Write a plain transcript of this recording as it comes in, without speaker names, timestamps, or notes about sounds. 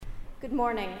Good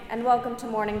morning, and welcome to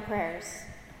morning prayers.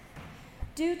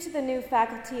 Due to the new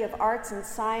Faculty of Arts and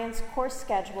Science course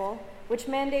schedule, which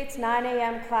mandates 9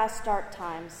 a.m. class start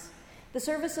times, the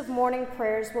service of morning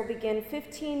prayers will begin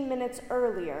 15 minutes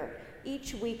earlier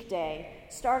each weekday,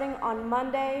 starting on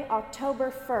Monday,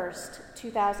 October 1st,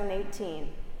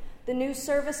 2018. The new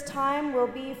service time will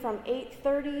be from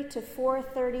 8:30 to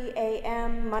 4:30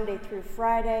 a.m. Monday through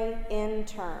Friday in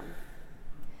term.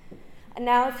 And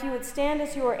now if you would stand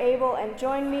as you are able and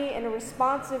join me in a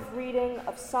responsive reading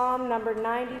of Psalm number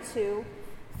 92,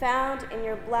 found in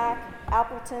your black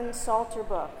Appleton Psalter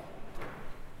book.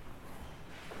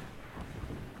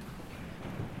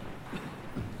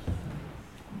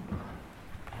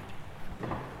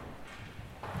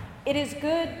 It is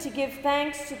good to give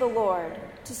thanks to the Lord,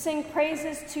 to sing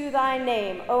praises to thy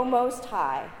name, O Most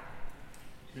High.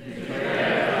 To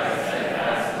declare thy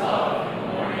steadfast love in the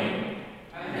morning,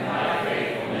 and thy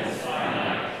faithfulness by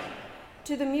night.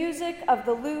 To the music of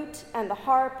the lute and the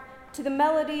harp, to the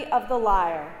melody of the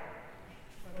lyre.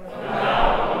 For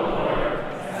thou, O Lord,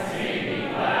 hast made me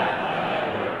glad by thy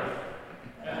work.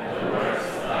 At the works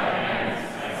of thy hands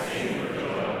I sing for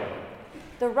joy.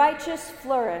 The righteous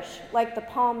flourish like the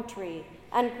palm tree,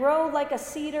 and grow like a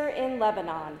cedar in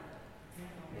Lebanon.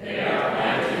 They are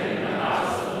planted in the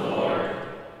house of the Lord.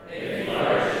 They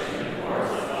flourish in the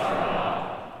courts of our God.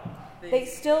 They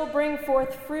still bring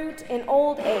forth fruit in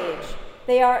old age.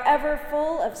 They are ever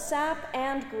full of sap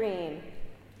and green.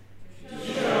 To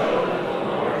show that the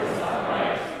Lord is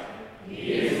upright,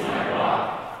 he is my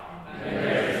rock, and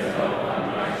there is no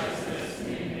unrighteousness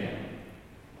in him.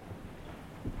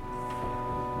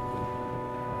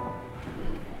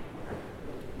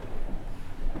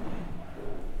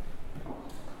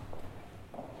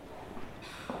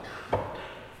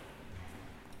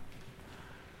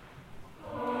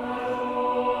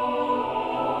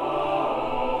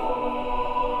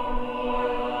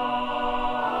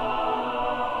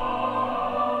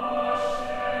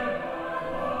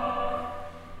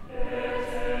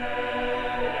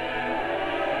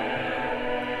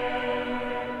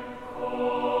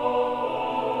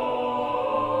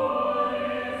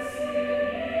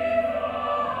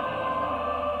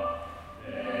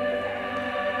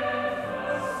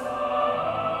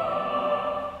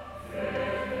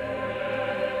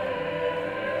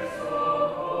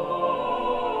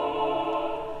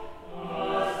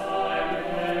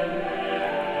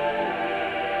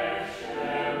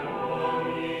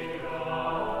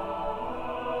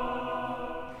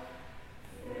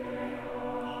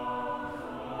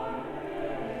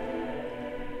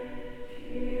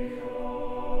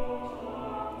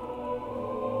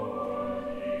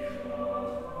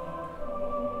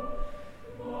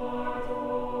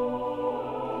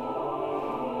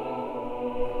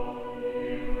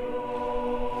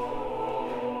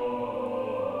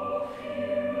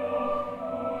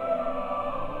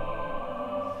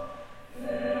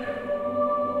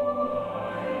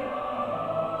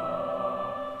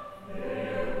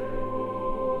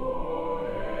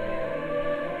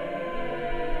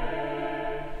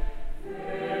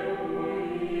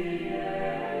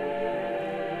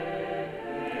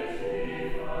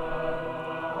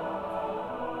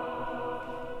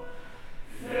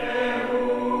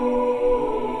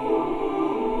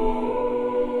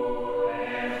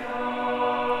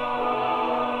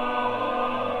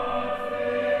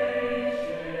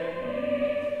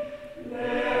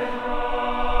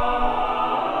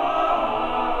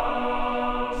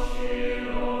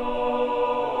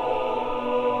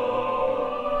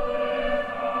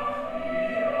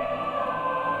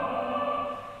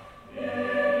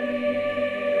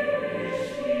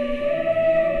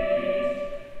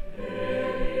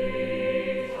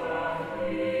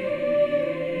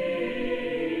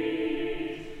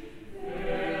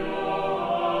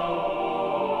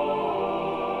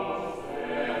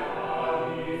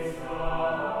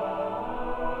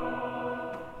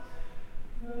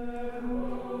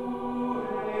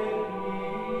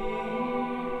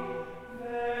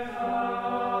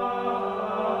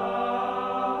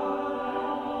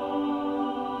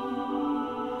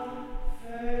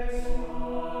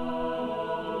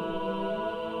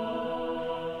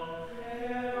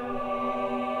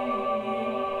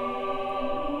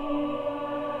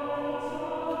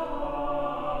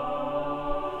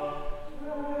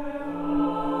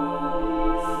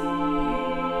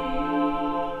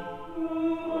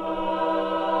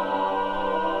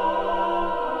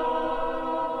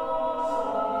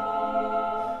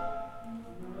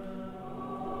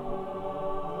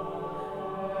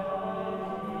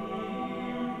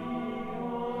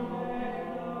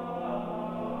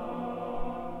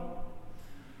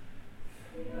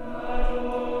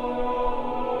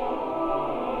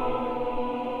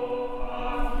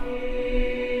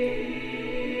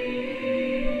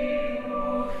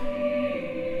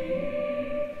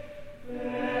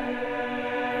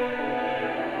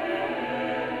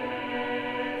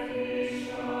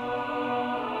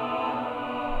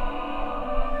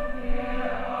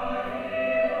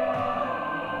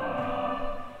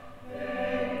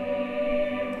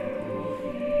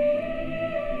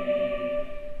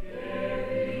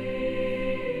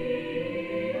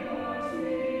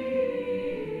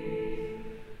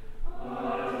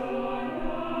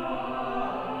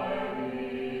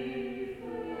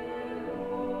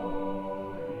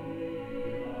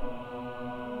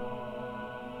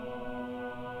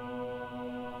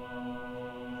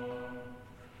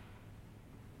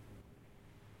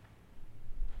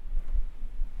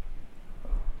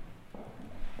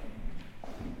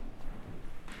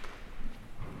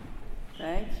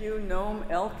 Thank you, Noam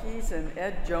Elkies and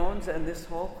Ed Jones and this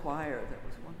whole choir. That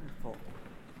was wonderful.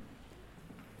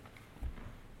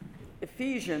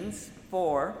 Ephesians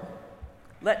 4,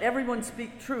 let everyone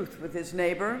speak truth with his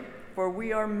neighbor, for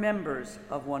we are members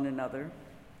of one another.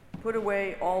 Put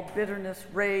away all bitterness,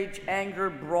 rage, anger,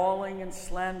 brawling, and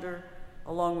slander,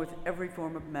 along with every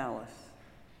form of malice.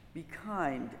 Be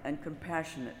kind and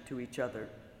compassionate to each other,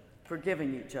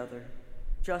 forgiving each other,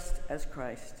 just as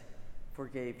Christ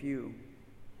forgave you.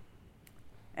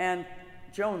 And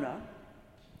Jonah,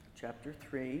 chapter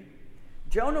 3,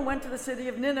 Jonah went to the city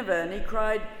of Nineveh, and he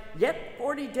cried, "Yet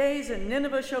 40 days, and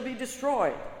Nineveh shall be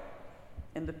destroyed."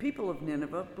 And the people of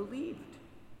Nineveh believed.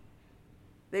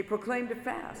 They proclaimed a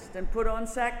fast and put on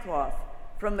sackcloth,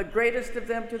 from the greatest of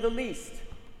them to the least,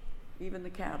 even the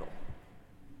cattle.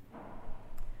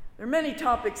 There are many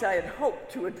topics I had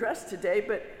hoped to address today,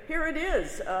 but here it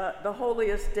is, the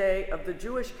holiest day of the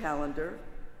Jewish calendar,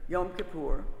 Yom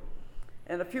Kippur.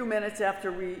 And a few minutes after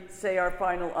we say our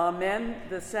final Amen,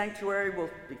 the sanctuary will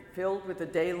be filled with a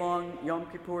day-long Yom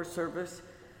Kippur service,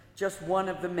 just one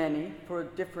of the many for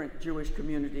different Jewish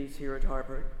communities here at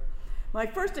Harvard. My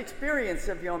first experience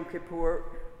of Yom Kippur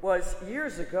was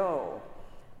years ago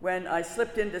when I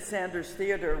slipped into Sanders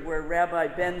Theater where Rabbi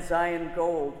Ben Zion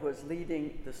Gold was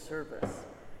leading the service.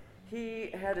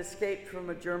 He had escaped from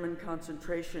a German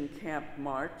concentration camp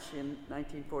march in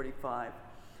 1945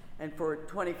 and for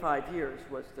 25 years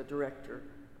was the director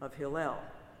of Hillel.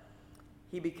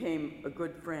 He became a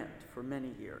good friend for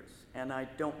many years, and I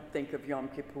don't think of Yom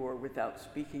Kippur without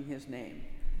speaking his name,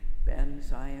 Ben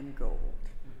Zion Gold.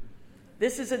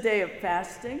 This is a day of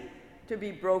fasting to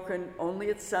be broken only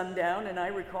at sundown, and I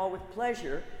recall with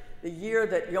pleasure the year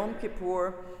that Yom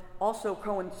Kippur also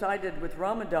coincided with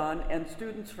Ramadan, and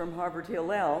students from Harvard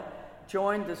Hillel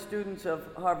joined the students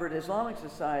of Harvard Islamic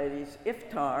Society's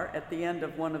iftar at the end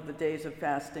of one of the days of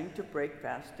fasting to break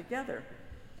fast together.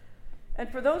 And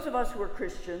for those of us who are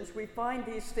Christians, we find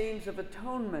these themes of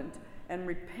atonement and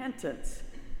repentance,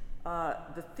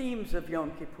 the themes of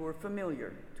Yom Kippur,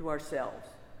 familiar to ourselves.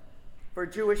 For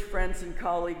Jewish friends and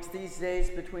colleagues, these days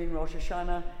between Rosh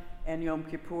Hashanah and Yom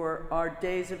Kippur are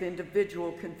days of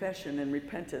individual confession and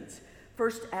repentance,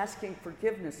 first asking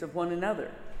forgiveness of one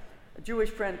another. A Jewish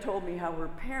friend told me how her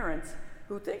parents,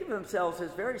 who think of themselves as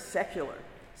very secular,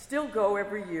 still go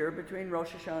every year between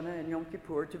Rosh Hashanah and Yom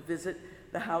Kippur to visit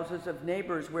the houses of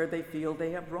neighbors where they feel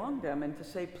they have wronged them and to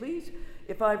say, "Please,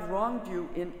 if I've wronged you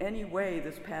in any way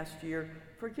this past year,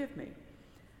 forgive me."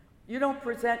 You don't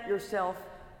present yourself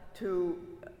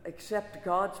to accept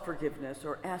God's forgiveness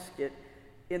or ask it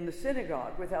in the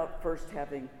synagogue without first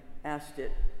having asked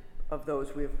it of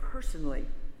those we have personally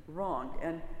wronged.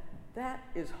 And that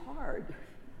is hard.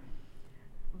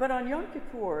 But on Yom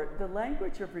Kippur, the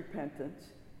language of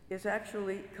repentance is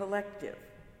actually collective.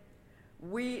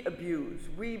 We abuse,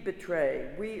 we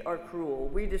betray, we are cruel,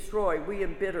 we destroy, we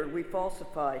embitter, we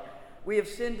falsify. We have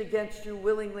sinned against you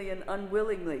willingly and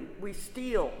unwillingly. We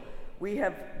steal. We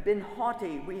have been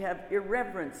haughty. We have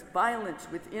irreverence, violence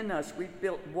within us. We've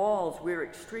built walls. We're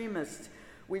extremists.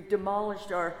 We've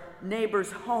demolished our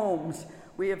neighbors' homes.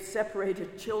 We have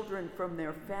separated children from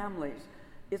their families.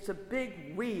 It's a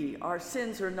big we. Our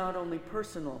sins are not only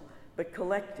personal, but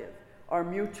collective, our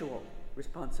mutual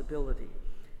responsibility.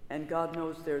 And God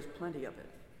knows there's plenty of it.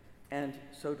 And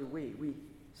so do we. We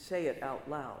say it out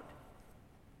loud.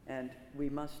 And we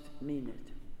must mean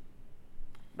it.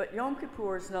 But Yom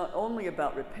Kippur is not only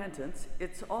about repentance,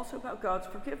 it's also about God's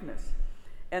forgiveness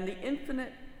and the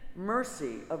infinite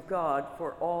mercy of God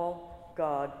for all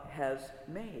God has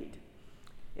made.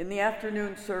 In the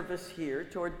afternoon service here,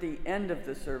 toward the end of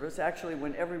the service, actually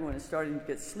when everyone is starting to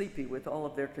get sleepy with all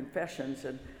of their confessions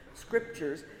and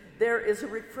scriptures, there is a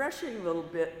refreshing little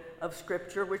bit of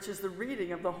scripture, which is the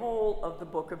reading of the whole of the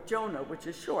book of Jonah, which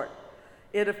is short.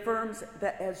 It affirms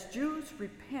that as Jews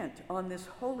repent on this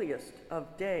holiest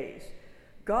of days,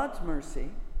 God's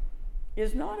mercy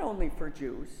is not only for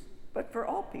Jews, but for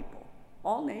all people,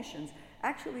 all nations,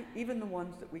 actually even the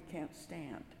ones that we can't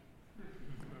stand.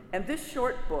 And this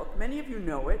short book, many of you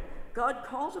know it, God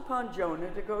calls upon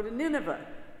Jonah to go to Nineveh,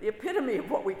 the epitome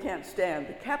of what we can't stand,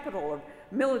 the capital of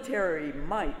military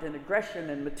might and aggression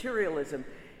and materialism,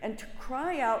 and to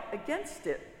cry out against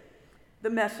it the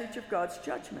message of God's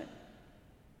judgment.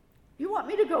 You want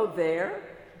me to go there?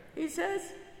 He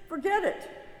says, forget it.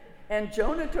 And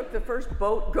Jonah took the first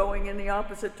boat going in the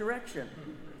opposite direction.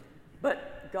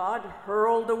 But God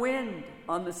hurled a wind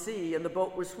on the sea, and the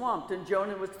boat was swamped, and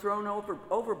Jonah was thrown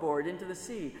overboard into the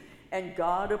sea. And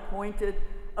God appointed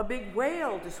a big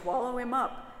whale to swallow him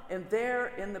up. And there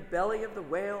in the belly of the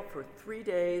whale for 3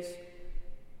 days,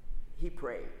 he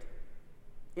prayed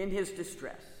in his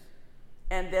distress.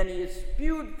 And then he is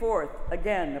spewed forth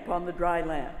again upon the dry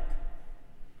land.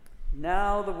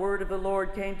 Now the word of the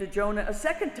Lord came to Jonah a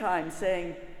second time,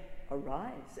 saying,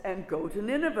 "Arise and go to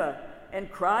Nineveh,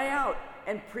 and cry out,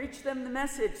 and preach them the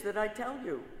message that I tell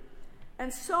you."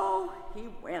 And so he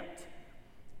went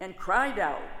and cried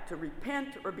out to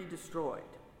repent or be destroyed.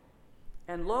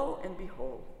 And lo and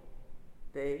behold,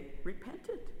 they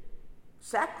repented.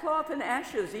 Sackcloth and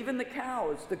ashes, even the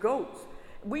cows, the goats.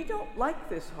 We don't like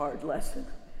this hard lesson.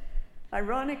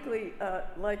 Ironically,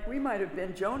 like we might have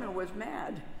been, Jonah was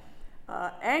mad,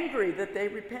 angry that they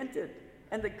repented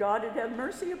and that God had had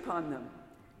mercy upon them,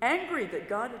 angry that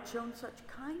God had shown such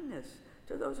kindness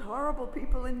to those horrible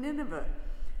people in Nineveh.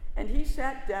 And he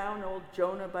sat down, old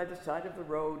Jonah, by the side of the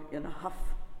road in a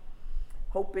huff,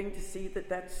 hoping to see that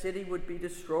that city would be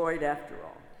destroyed after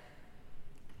all.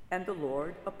 And the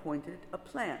Lord appointed a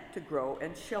plant to grow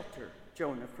and shelter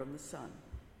Jonah from the sun,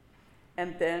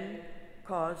 and then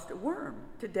caused a worm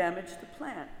to damage the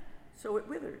plant, so it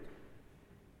withered.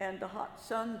 And the hot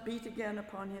sun beat again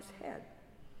upon his head.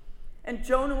 And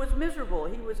Jonah was miserable.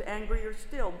 He was angrier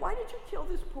still. "Why did you kill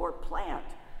this poor plant?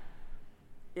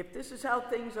 If this is how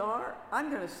things are, I'm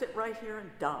going to sit right here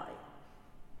and die."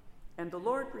 And the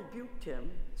Lord rebuked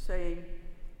him, saying,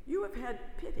 "You have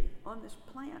had pity on this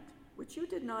plant, which you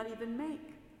did not even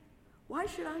make. Why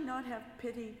should I not have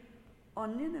pity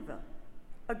on Nineveh,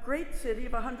 a great city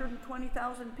of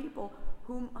 120,000 people,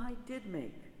 whom I did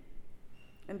make?"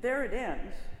 And there it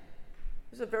ends.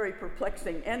 This is a very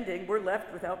perplexing ending. We're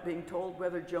left without being told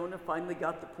whether Jonah finally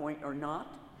got the point or not.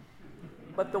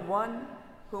 But the one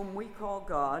whom we call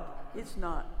God is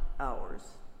not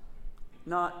ours,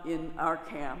 not in our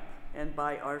camp and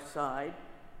by our side,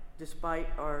 despite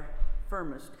our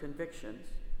firmest convictions,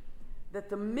 that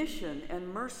the mission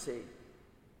and mercy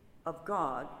of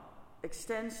God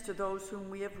extends to those whom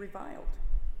we have reviled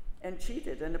and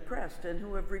cheated and oppressed, and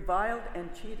who have reviled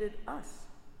and cheated us.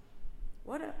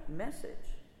 What a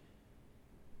message.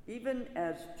 Even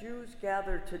as Jews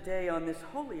gather today on this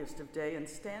holiest of day and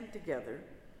stand together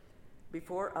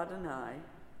before Adonai,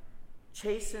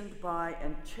 chastened by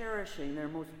and cherishing their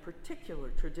most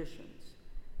particular traditions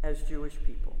as Jewish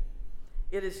people,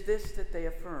 it is this that they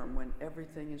affirm when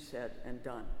everything is said and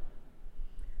done: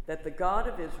 that the God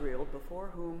of Israel, before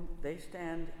whom they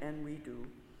stand and we do,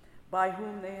 by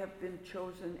whom they have been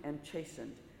chosen and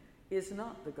chastened, is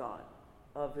not the God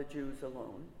of the Jews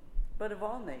alone, but of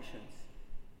all nations,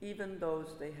 even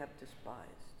those they have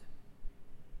despised.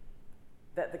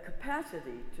 That the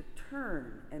capacity to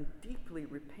turn and deeply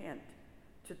repent,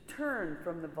 to turn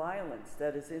from the violence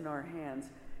that is in our hands,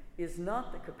 is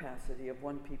not the capacity of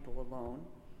one people alone,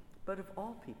 but of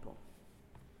all people.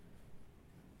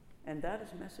 And that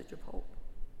is a message of hope.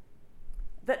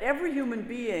 That every human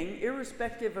being,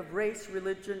 irrespective of race,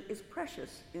 religion, is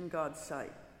precious in God's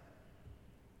sight.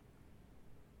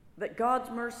 That God's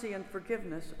mercy and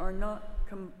forgiveness are not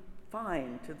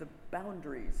confined to the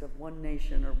boundaries of one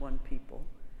nation or one people,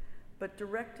 but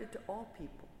directed to all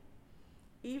people,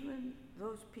 even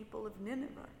those people of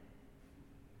Nineveh,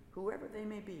 whoever they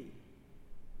may be,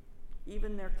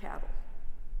 even their cattle.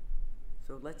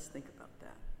 So let's think about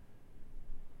that.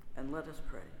 And let us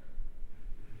pray.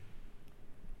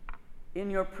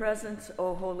 In your presence,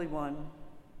 O Holy One,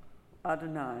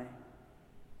 Adonai,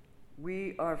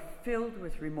 we are filled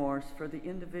with remorse for the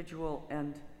individual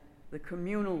and the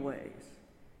communal ways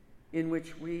in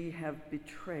which we have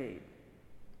betrayed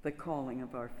the calling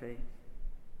of our faith,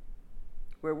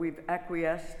 where we've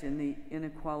acquiesced in the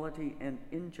inequality and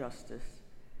injustice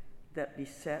that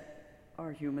beset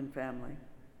our human family,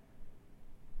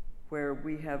 where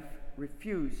we have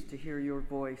refused to hear your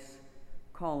voice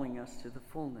calling us to the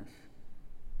fullness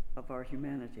of our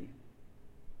humanity.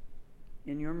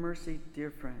 In your mercy,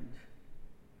 dear friend,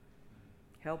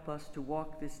 help us to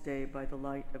walk this day by the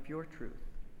light of your truth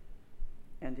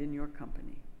and in your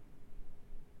company.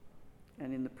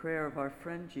 And in the prayer of our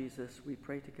friend Jesus, we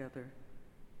pray together,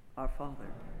 Our Father,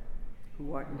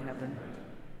 who art in heaven,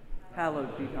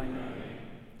 hallowed be thy name.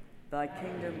 Thy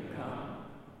kingdom come,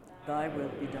 thy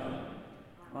will be done,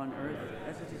 on earth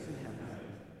as it is in heaven.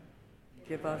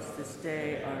 Give us this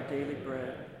day our daily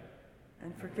bread,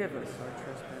 and forgive us our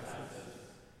trespasses,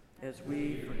 as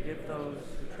we forgive those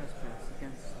who trespass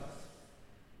against us.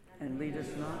 And lead us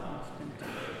not into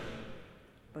temptation,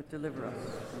 but deliver us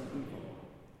from evil.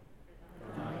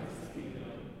 For thine is the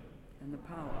kingdom, and the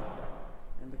power,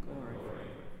 and the glory forever.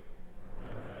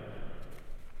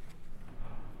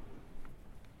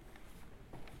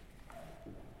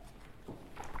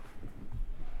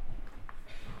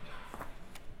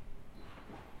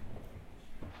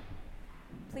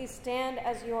 please stand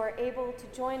as you are able to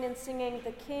join in singing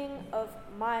 "The King of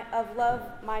Love,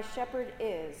 My Shepherd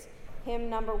Is,"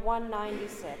 hymn number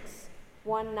 196.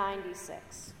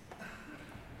 196.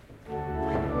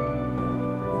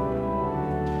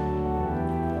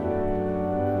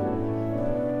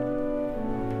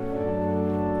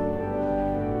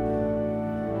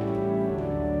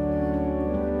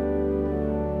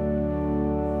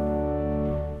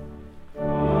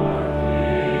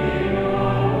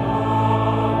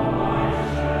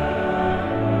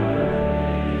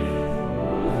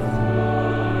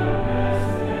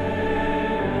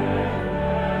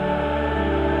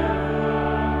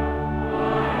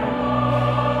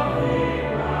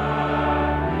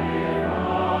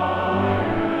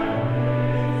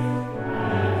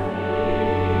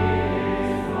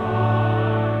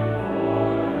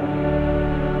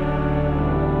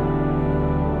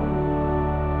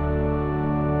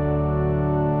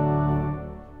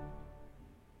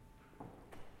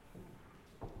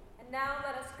 Now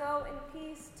let us go in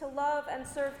peace to love and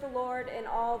serve the Lord in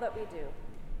all that we do.